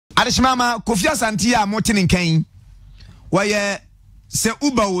Adishmama Kofi Asante a motin nkan. Why se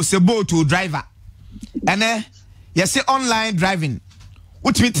Uber o se boat o driver. Ene ye se online driving.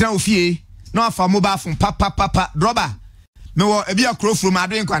 Utimi tena ofie na afa mobile phone papa droba. Me wo ebi akro from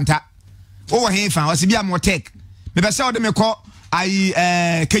adwen kwanta. Wo he fa o se bia motek. Me be se o de me ko ai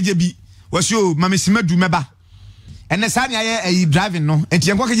KJB. Wo se o mamesimadu meba. Ene sa ne aye driving no. Enti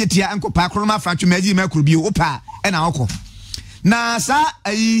enko kejetia enko pa akro ma franchu maji ma akro bi o pa e na okọ. Na sa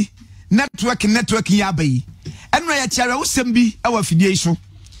ai network ya bayi. Eno ya tiare wo sem bi e wa fidie so.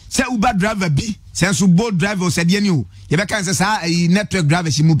 Se Uber driver bi, se so boat driver se de ni o. Ye be kan se sa ai network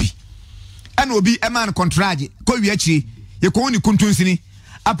driver shi mu bi. Eno obi e man contract ko wi akiri ye ko ni kuntunsini.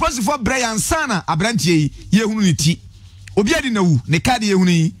 Apostle Brian Sana abrantie ye hunu ni ti. Obi adi na wu ne card ye hunu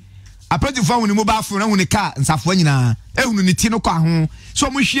yi. Apostle for hunu mobile phone na hunu car nsafo nyina. E hunu ni ti no kwa ho.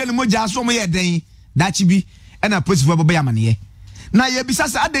 So mo hwie ni moja so mo ye den. Dachi bi e na apostle for baba yamane. Na ye bisa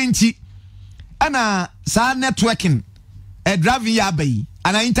sa adanti ana sa networking driving ya bayi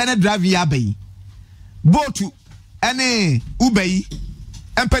ana internet driving ya bayi botu ene ubayi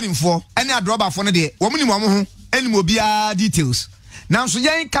empanimfo ene adroba ne de wo muni mo ho enim obia details na so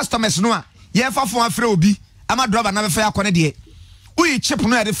yen customers no a ye fa fo afre obi ama droba na be fa yakone de uyi chip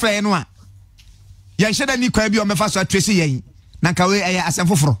no ya de fra no a ye hyeda ni kwa bi o mefa so atresi yen na nka we asem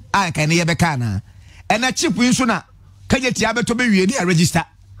foforo a kan ne ye be kana ena chip nso na kageti abeto be wie ni register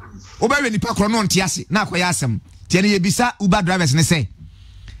obawe nipa kro no ntiase na akoya asem tie ne yebisa Uber drivers ne say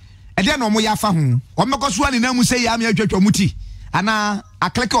e de no mo ya fa ho o mekoso ani na mu say ya me atwatwa muti ana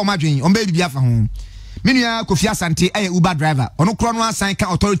akleke o madwen o mba bibia fa ho menua Kofi Asante Uber driver ono kro no asan ka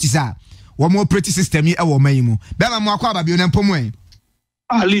authorities a wo mo operating system yi e wo man yi mu be ma mo akwa ababio na mpomu en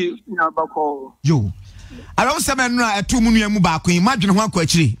ali na bako yo ara wo semen no etu mu nua mu ba akon madwen ho akwa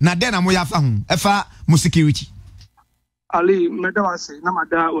akiri na de na mo ya fa ho e fa mu security Ali medawase na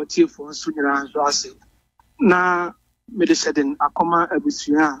mada watifo nso nyina nso ase na medicine akoma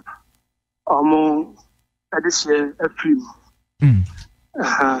abusua omo adise afrim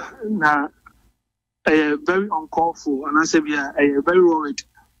na very uncalled for and I say we are very worried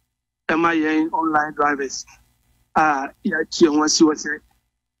am I online drivers ya tie wasi wase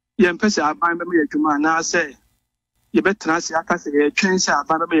ye mpese aban be me adwuma na say ye betra se aka se ye twen se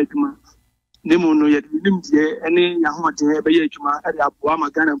aban be adwuma nemu no ye nim die ene ya ho de be ye adwuma e de aboa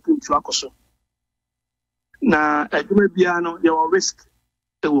magana mpuntu akoso na adwuma bia no ye wo risk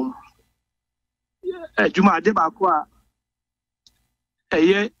ewom adwuma ade ba ko a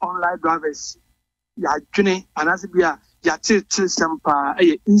eye online drivers ya dwene anase bia ya tete sempa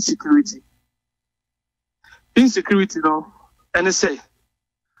eye insecurity no ene say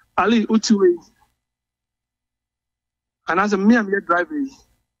ali utuwe anase me am ye driver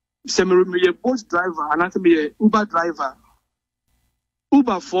se me ye boat driver anase me ye Uber driver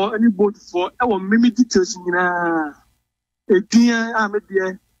Uber for any boat for e won memi details nyina edin a me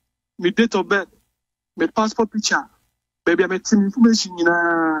de me date of birth me passport picture baby me team information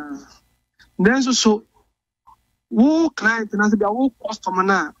nyina nenso so wo client na se bia wo customer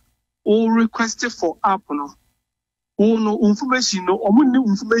na wo request for app no wo no information no omo ni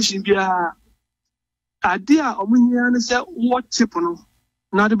information bia ade a omo hia ne se wo chip no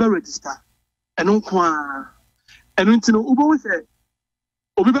na de be register eno nko a eno ntino ubo se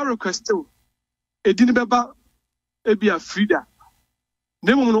obi be request o edin be ba e bia frida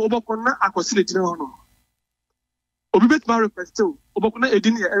nemo no oboko na akosi le jina hono obi bet ma request o oboko na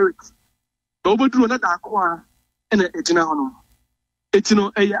edin ye Eric ba oboduro na da ko a ena ejina hono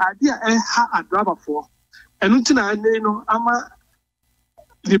etino eye ade a ha adraba for eno ntina ne no ama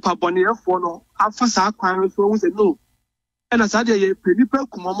nipa bonefo no afa sa kwan so wo se no ena sa de ye penipa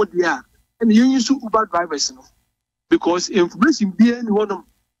kumomo de a ena yen yusu Uber drivers no because information bi ani wono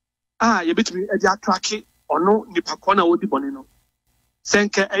ye betimi e dia track ono nipa ko na wodi bone no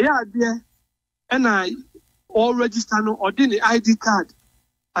senke eye ade ena all register no or the ID card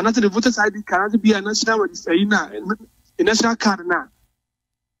and not the voter's ID card be a national register a national card na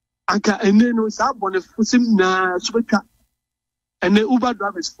anka ene no sa bone fusim na subeka and the Uber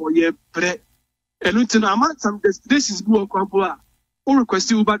drivers for ye pre enu tin ama some destinations bu okwampo a o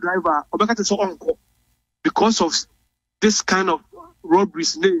request Uber driver obeka so onko because of this kind of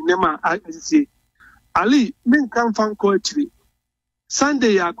robberies nema say ali men kan fan ko actually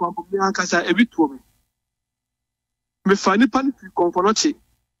Sunday ya kwampo mi ankasa ebituo me fani pani konfonochi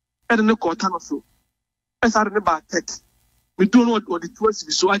e de ko ta no so e sare ne ba tek me do no o the tours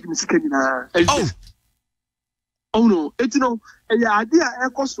bi so agi me sika nyina oh no etino e ya ade a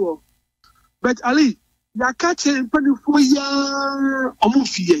ekoso but ali ya catch pani fo ya omo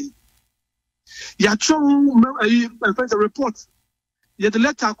fie ya tro a report the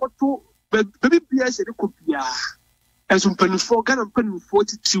letter got to baby BS and copia as some penny for Ghana penny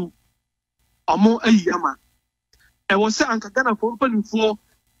 42 or more a yama. I was saying Ghana for penny for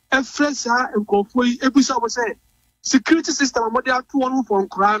a fresh and go for episode was say security system what they are 2 for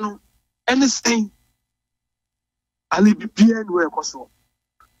Crano and the same. I'll be BN where possible.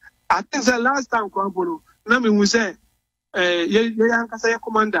 I think the last time Kwambono, Nami will say, say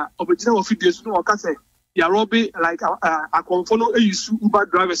commander of the general officials no say ya Robbie like a confollow use Uber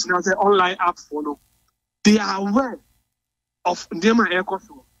drivers now say online app follow. They are aware of Ndema Air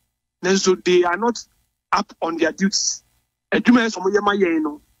Control. And so they are not up on their duties. And you may some of them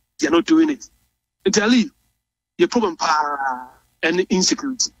they are not doing it. Italy, your problem and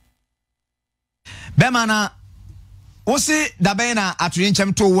insecurity. Bemana Ose dabena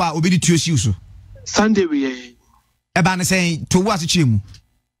atuyenchem to wa obi di tuosi so. Sunday we Eba ne say to wa chimu.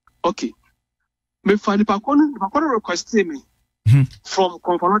 Okay. Me find the request me from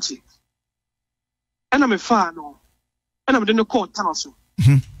Conformity. And I'm a fan no. And I'm the call tunnel so.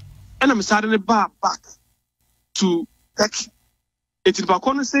 And I'm suddenly back to Tech. It's the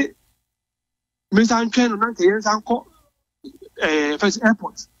Bacono say Miss Anchen and Nanke Uncle first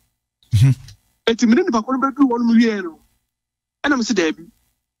airport. It's a minute about 1 million. And I'm saying, Debbie,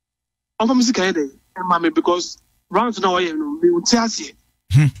 I'm from Sikade and Mammy because rounds now I know me would say,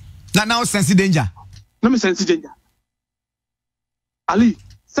 now sense danger. Let me sense danger. Ali,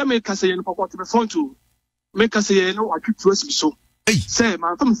 some make us say, Papa to the front to make us say, no, I keep to us so. Say,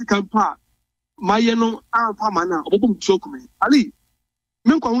 my from Sikampa, my yellow arm Pamana, open choke me. Ali,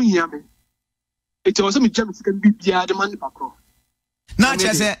 Milk on hear me. It was some gems can be the money back. Na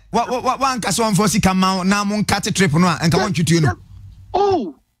chese what one kaso on for sika ma na mon cat trip no and come on you know.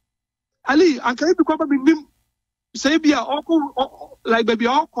 Oh Ali, I can't be come me say be like baby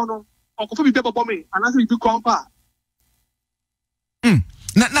all kono or for be paper for me and as we do compa.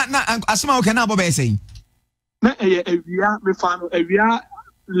 Na asma o kana bobe say. Na area me fan area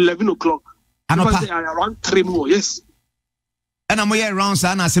 11 o'clock. Anopa around 3 more, yes. And I'm around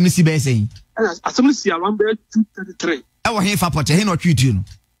sa na assembly si be say. And assembly si around 2:33. I was here for Potter, he not treat you.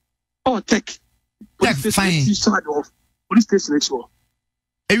 Oh, Tech. Fine. Side of police station next door.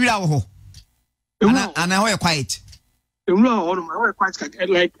 Every hour. And I quiet. I'm quite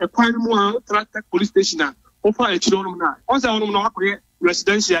like a quite more Tech police station. Offer a children now. Once I don't know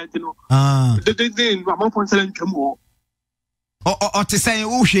residential, you know. They I'm on selling more. Or to say,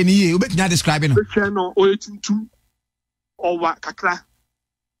 oh, she you bet not describing the channel or 2 or what Kakra.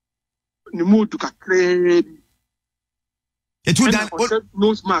 The mood to Kakra. It would done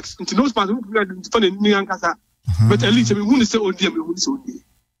nose marks. Into nose marks, we find a new Ankasa. But at least we wouldn't say, oh dear, we wouldn't say, oh dear.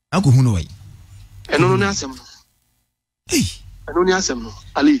 Uncle Hunaway. And on Assam. Hey, and on Assam,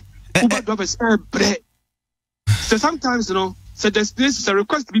 Ali. Uber drivers are bread. So sometimes, you know, so there's this a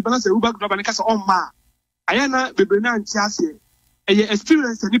request to be balanced Uber driver and Casa on Ma. I am not the Benan Chassis. And your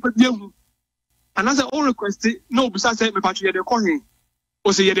experience and you another all request, no, besides me, but you're the calling.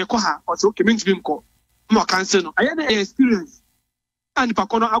 Or say you're the Koha, or so coming to be called. More cancer. I had an experience. And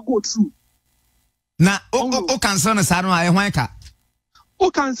Pacono, I go through. Now, oh, concern is I don't know. I want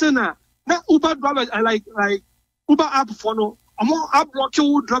oh, concern. Now, Uber drivers, I like Uber app for no. I'm more app block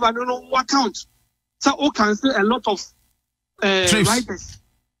you driver. I don't know what count. So, oh, cancel a lot of riders.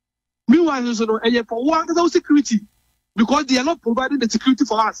 Meanwhile, you know, for one, there's security because they are not providing the security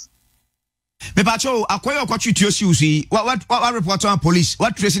for us. Me pacho, akoyo kwa chuti see. What report on police?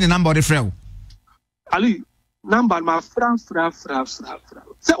 What tracing the number of the frail? Ali, number my fra.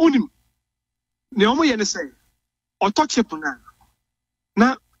 Say onim. Ne omo ye ne say. Auto chip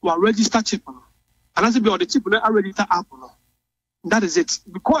na wa register chip no. And as be on the chip na register app no. That is it.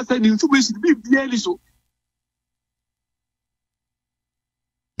 Because the information be barely so.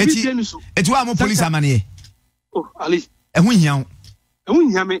 It's why mo police amane. Oh, Ali. Ehun hian.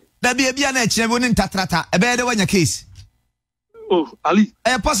 Ehun hian me. Da bia na eche bo ni tatrata. E be de wanya case. Oh, Ali.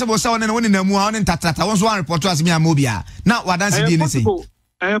 Possible so one na mu on tatrata. Won so one report as me amobia. Na wa dance bi ni say.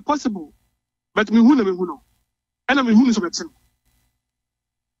 Possible. But me hu no. And me hu so betin.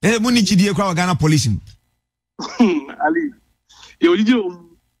 Mu ni gidie kwa Ghana police. Ali. You did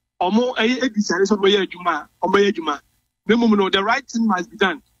omo edisare so boye adwuma. Omo ye adwuma. No, the right thing must be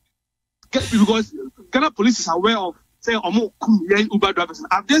done. Because Ghana police is aware of say omo Uber drivers.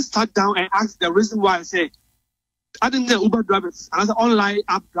 I've just sat down and asked the reason why I say I didn't know Uber drivers and as online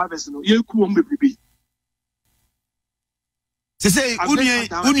app drivers, you know, you could be. Say,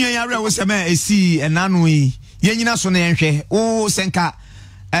 Unia Yara was a man, see, and Nanui, Yenina Sonenche, oh, Senka,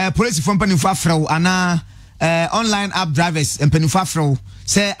 police from Penufafro, and online app drivers and Penufafro,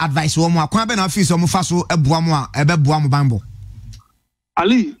 say advice, Woma, Quaben office, or Mufaso, a Buamo, a Bebuamo Bambo.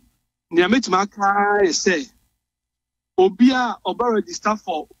 Ali, Niamet Maka say, Obia Oba register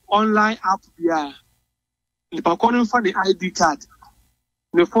for online app via the calling for the ID card,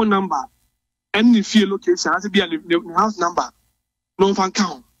 the phone number, and the field location has to be the house number. No fan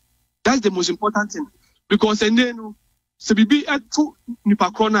count. That's the most important thing. Because and then so be at two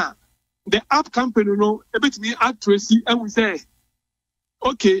Nipacona, the app company no a bit me at Tracy and we say,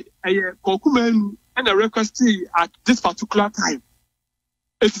 okay, I Kokumen and a request at this particular time.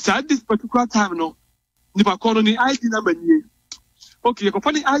 It's at this particular time, no. Nipacona the ID number. Okay, you can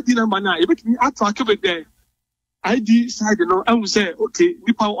find the ID number now. A bit me at the ID side, you know, and we say, okay,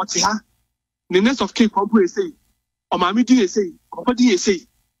 Nipa Otiha, the next of Cape Company say, or Mammy say, Company say.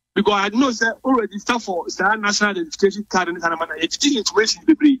 Because I know that already stuff for the national identification card and it's information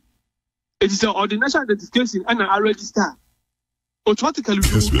debris. It is the national identification and I register. Automatically you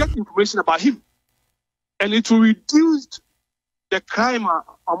will get information about him. And it will reduce the crime on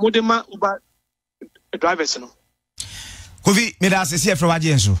modern Uber drivers. Kofi, me da se for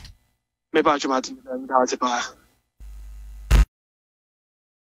waje enso. Me ba chumati me da se pa.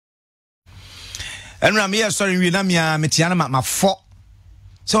 Enra me sorry we na me metiana ma 4.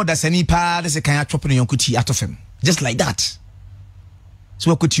 So that's any part that's a kind of chopping your cutie out of him. Just like that. So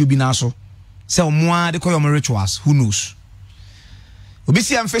what could you be now so? So more they call your rituals, who knows? We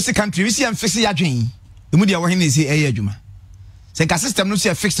see I'm facing country, we see I'm facing your dream. The media were in is a juma. Say system no see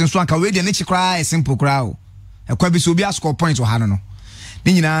a fixed and so can wait the nature cry a simple crowd. A quite be so be a score points or Hanano.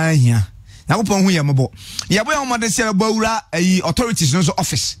 Then you know here. Now upon who you are mobile. Yeah, we are mother say about a authorities no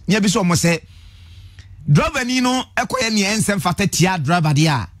office. Near be so almost say driver ni no ekoye ne ensem fata tia driver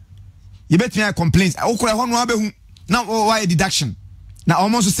dia you bet me complaints okura ho no abehu na why deduction na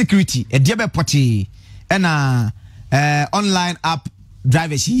almost security e dia be poti e na online app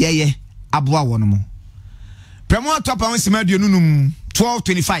drivers yeye aboa wono mo premo top awon simadio nunum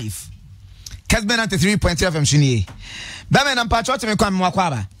 1225 Kessben 93.3 FM shini ba me na mpacho teme kwa me wakwa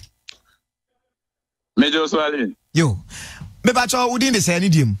ba Major Swali yo me ba cho udin de say ni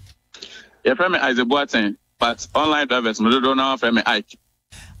diem. Your friend is a boating, but online drivers, I don't know if I'm Ike.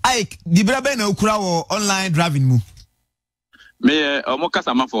 Ike, the brother no crowd online driving mu. Me,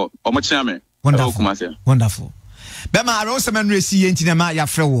 Omokasama for Omochame. Wonderful. Wonderful. Bema, I also man receive intinema ya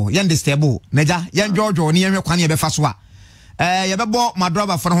frewo, yan destable, Neja, yan Giorgio, near your quania befaswa. Yababo, my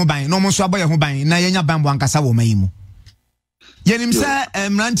driver for Hobain, no more swabby Hobain, na yanya bambo and casawo maimu. Yenim sa,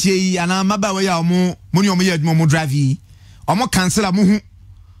 Rantie, and I'm about ya mo, money mo drive, or more cancel a muhu.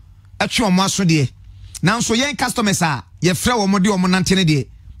 Actually, maso de now so yen customers are ye frɛ wo mode wo nantene de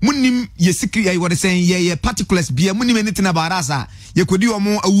munim ye secret what saying ye particulars bia munim anything about us ye kodi wo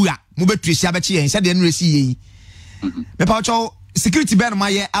mo awura mo betwesi abeche yen sɛ de no resi yi me pa cho security ben ma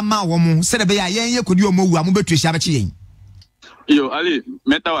ye ama wo mo sɛ de be ya yen ye kodi wo mo awura mo betwesi abeche yen yo ali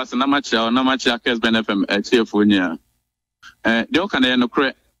meta was na machi Kessben FM chiefo nya de o kana ye no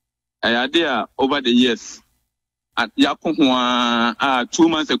kre ayade over the years at yakohwa 2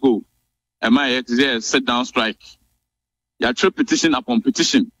 months ago my sit down strike. Ya trip petition upon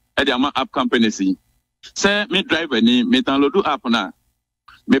petition at the app company. Say me driver ni me download app na.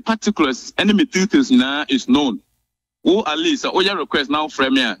 Me particulars any me details na is known. Who at least your request now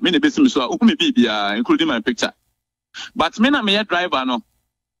from me. Me ne besi me so who me be including my picture. But me na me driver no.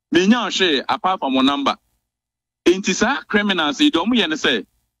 Me nya share apart from one number. Inti sa criminals you don't me say.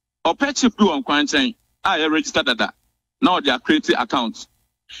 Or pet chip do on kwanchen. I register that. Now they are creating accounts.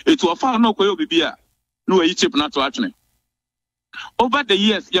 It was far no koyo bibia no e chip not to actually. Over the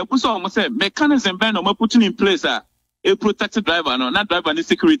years, you put almost say mechanism ben no putting in place a protected driver no not driver the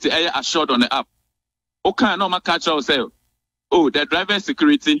security assured on the app. Okay, no catch ourselves. Oh, the driver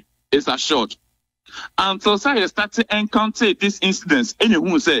security is assured. Until say started encounter these incidents,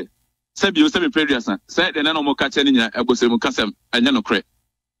 anyone say you say previous say the no catch any ebosemu kasem anya no kre.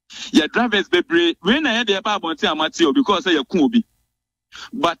 Your drivers be when I dey about amatio because say you kuobi.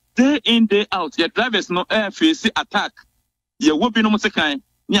 But day in, day out, your drivers no air face attack. Your whooping no music,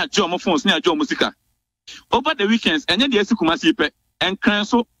 near Joe phones, near Joe Musica. Over the weekends, and then the Kumasipe and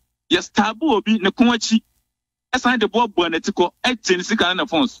Cranso, yes, taboo be Nakuachi. Aside the Bob Bonetico, 18 Sika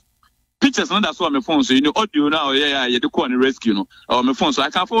phones. Pictures, not that's what my phone, so you know, audio now, yeah, you do call and rescue, no, or my phone, so I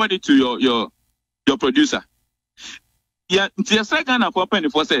can forward it to your producer. Yeah, the second of open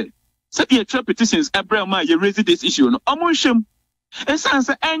for say, your trip petitions, Abraham, you raise this issue, no, I'm esan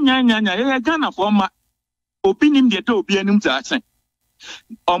se enya ye Ghana for ma obinim de to obi anim ta achen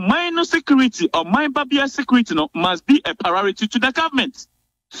oman no security oman babia security no must be a priority to the government.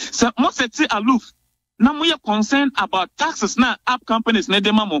 So mo seti aloof na mo ye concerned about taxes na app companies na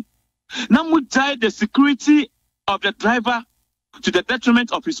de mamo na mo die the security of the driver to the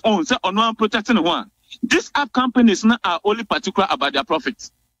detriment of his own. Say, on one protecting one. These app companies now are only particular about their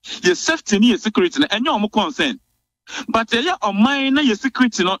profits. Your safety, your security, and your concern. But yeah, on mine, your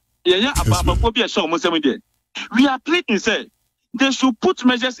security, not yeah, about phobia show almost every day. We are pleading, say, they should put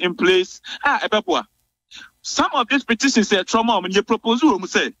measures in place. Some of these petitions say trauma when you propose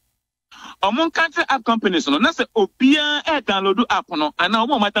say. Among country app companies, no, na say obia download app no, and now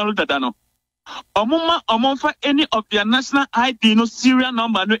more download that no. Among for any of their national ID no serial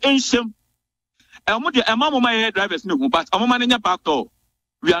number no ancient. Drivers no, but back door.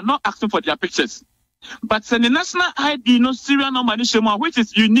 We are not asking for their pictures. But the national ID no serial number no, which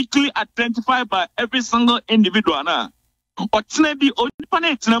is uniquely identified by every single individual na. Or tnebi or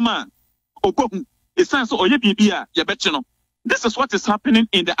panetnama. Obo it sounds so bibia ya betchino. This is what is happening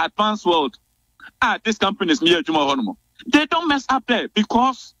in the advanced world. This company is near Juma Honomo. They don't mess up there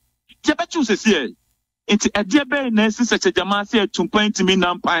because Jabetu says here. It's a dear bay nurses such a Jamasi to point to me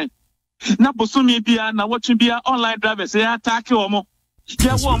nampine. Na Bosumi Bia, na watching Bia online drivers, say attack you omo.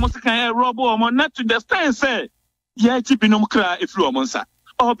 Yeah, almost can robo omo, not to the stand say. Yeah, Chipinum cry if you are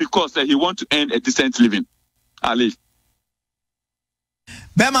all because he want to earn a decent living. Ali.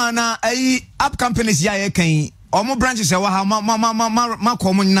 Bema na app companies ya can. Omo branches say ma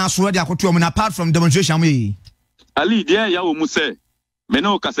common na so dey akoto omo apart from demonstration we Ali there ya wo mu say me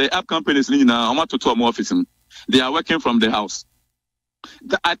no ka say app companies ni na omo to omo office they are working from the house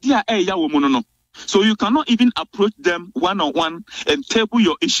the idea ya wo mu no so you cannot even approach them one on one and table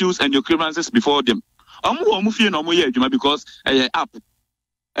your issues and your grievances before them omo fie na omo ye adwuma because app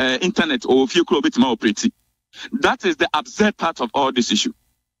internet or fie kro betima operate that is the absurd part of all this issue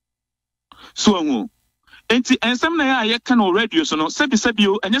so and some na can already so no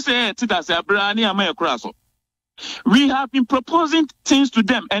sebio and you say that's a brand new. We have been proposing things to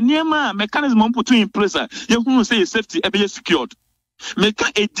them and near mechanism put in place. You who say safety be secured. Make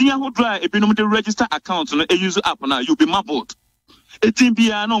a dear who drive a binom to register account on a user app now you'll be marbled. A team be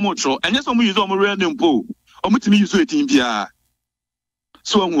no more and yes, we use on real name po or to me use a team be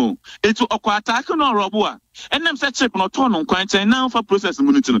so it's attack on Roboa and them set chip not turn on quarantine now for process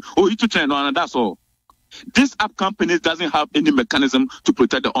monitoring or you to train on and that's all. This app company doesn't have any mechanism to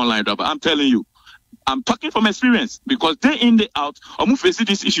protect the online driver. I'm telling you. I'm talking from experience because day in, day out, I'm facing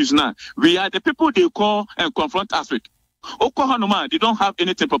these issues now. We are the people they call and confront us with. They don't have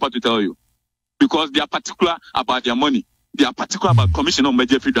anything proper to tell you because they are particular about their money. They are particular about commission on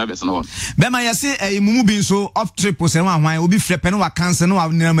major free drivers and all. Bema ya say a mumu bin so off trip or say one will be flipping or cancel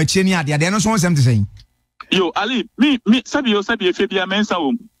no machine. They are not so something saying. Yo, Ali, me, Sabio, Fabia Mensa.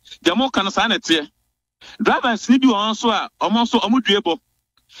 The more can sign it here. Drivers need you also almost amuduable.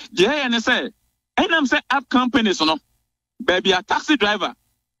 Yeah, and I say, and I'm saying app companies, no, baby, a taxi driver,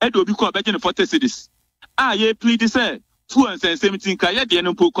 it will be called begging 40 cities. Ye please say, 217 kaya, the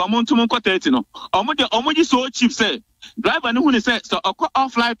NMPO, come on to Moncotetino. Omoji so cheap, say, driver, no one says, so a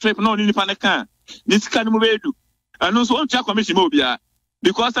offline trip, no, in the car. This kind of way do. And also on check commission mobile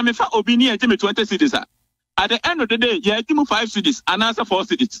because I'm a fat opinion, 20 cities. At the end of the day, yeah, 5 cities, and answer 4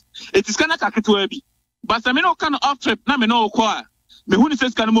 cities. It is kind of capital. But I mean, no kind of off trip, na me no choir. Me who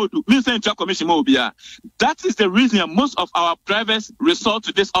says can do, me say check commission mobile. That is the reason most of our drivers resort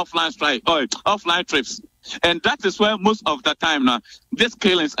to this offline strike or offline trips. And that is where most of the time now, this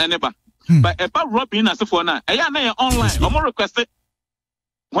killings are never. But about robbing as for now, online. I'm more requested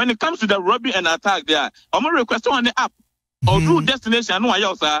when it comes to the robbing and attack there, I'm more requested on the app or do destination. I know I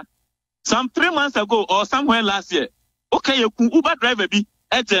also some 3 months ago or somewhere last year. Okay, you can Uber driver be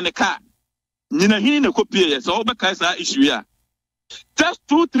at in the car. Nina hini copy so Obakaisa issue ya. Just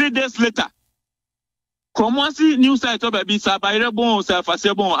 2-3 days later, Komansi news site of Bisa Bayrebon,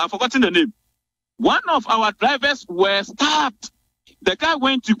 Fasebon, I've forgotten the name. One of our drivers were stabbed. The guy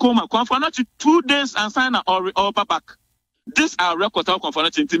went to coma, confirmed 2 days and signed or back. These are records of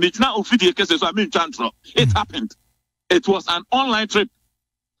confirmation. It's not official cases, so I mean, it happened. It was an online trip.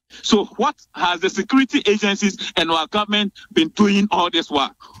 So what has the security agencies and our government been doing all this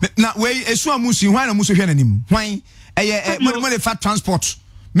work? Now, why when fat transport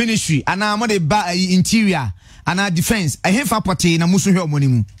ministry and now when buy interior and our defense, I have a party in a musu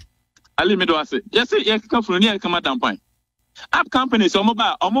money. Ali Medoase, yes, you come from near Command Point. App companies are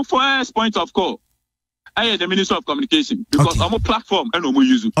mobile, almost first point of call. I am the Minister of Communication because I'm a platform and no more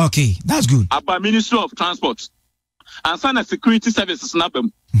use. Okay, that's good. About Ministry of Transport. And sign a security services snap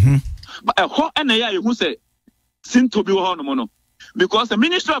them. But a whole NAI who say seem to be one mono. Because the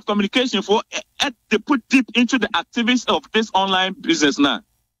Ministry of Communication they put deep into the activities of this online business now.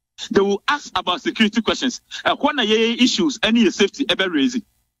 They will ask about security questions. What are issues any safety ever raising?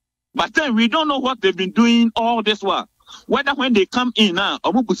 But then we don't know what they've been doing all this while. whether when they come in now,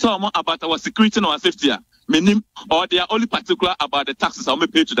 about our security and our safety, or they are only particular about the taxes I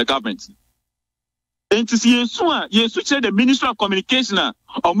pay to the government. And to see you switch the Ministry of Communication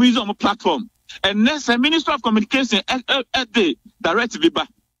or use on a platform. And next, the Ministry of Communication at the direct Viba.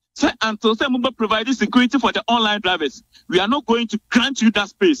 Say until we provide security for the online drivers, we are not going to grant you that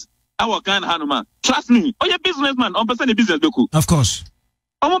space. Our kind Hanuma. Trust me. Oh, you're businessman. On person business doku. Of course.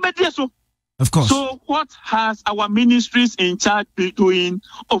 Of course. So what has our ministries in charge been doing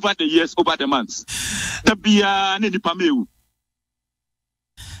over the years, over the months?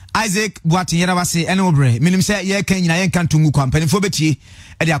 Isaac Boatin Yerawase and Obre. Minim say ye can tungu company for beti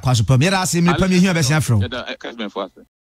e de akwaso pam. Yera se me pam ye hu be sia fro.